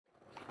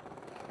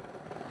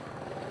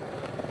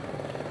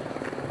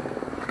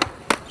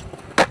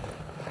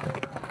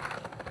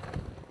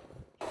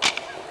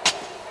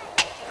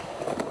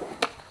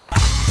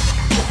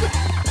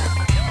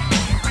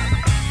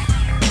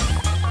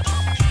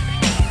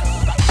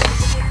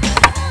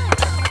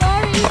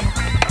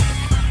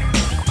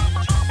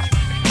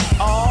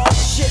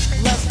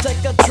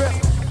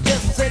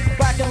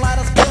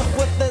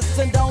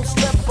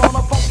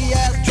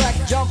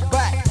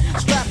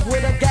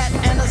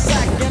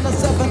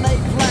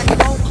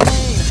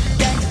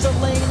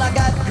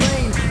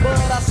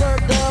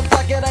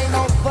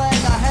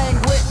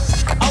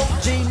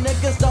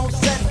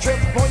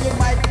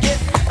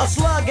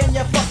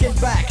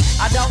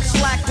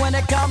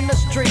it come to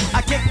street,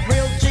 I kick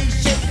real G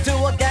shit to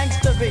a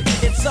gangster beat.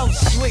 It's so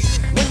sweet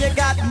when you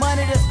got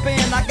money to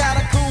spend. I got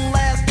a cool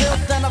ass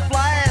tilt and a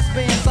fly ass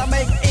Benz. I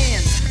make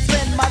ends,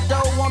 spend my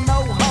dough on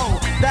no hoe.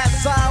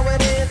 That's how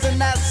it is and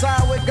that's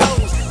how it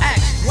goes.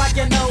 Act like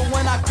you know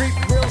when I creep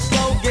real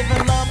slow,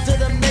 giving love to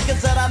the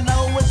niggas that I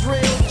know is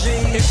real G.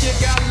 If you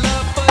got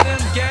love for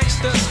them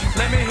gangsters,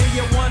 let me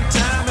hear you one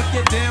time if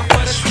you're down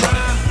for the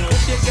crime.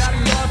 If you got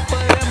love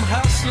for them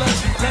hustlers,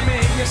 let me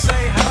hear you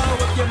say ho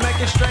if you're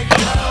making straight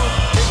dough.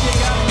 If you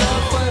got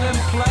love for them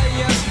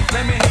players,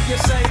 let me hear you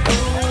say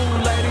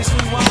ooh, ladies,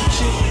 we want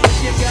you. If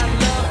you got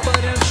love for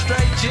them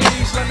straight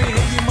G's, let me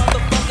hear you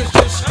motherfuckers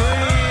just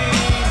scream.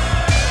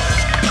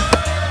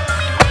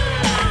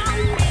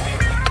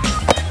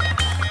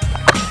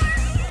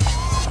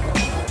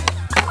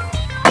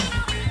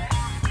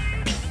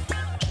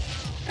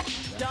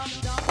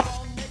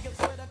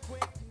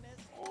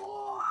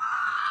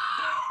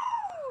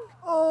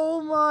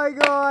 Oh my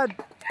god!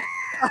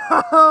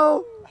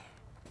 Oh!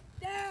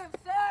 Damn,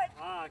 son!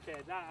 Oh,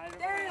 okay.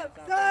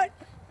 Damn, son!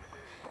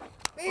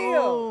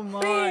 Oh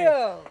my!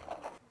 Feel!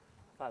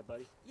 Bye,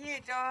 buddy. Yeah,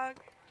 dog.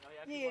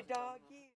 Yeah, dog.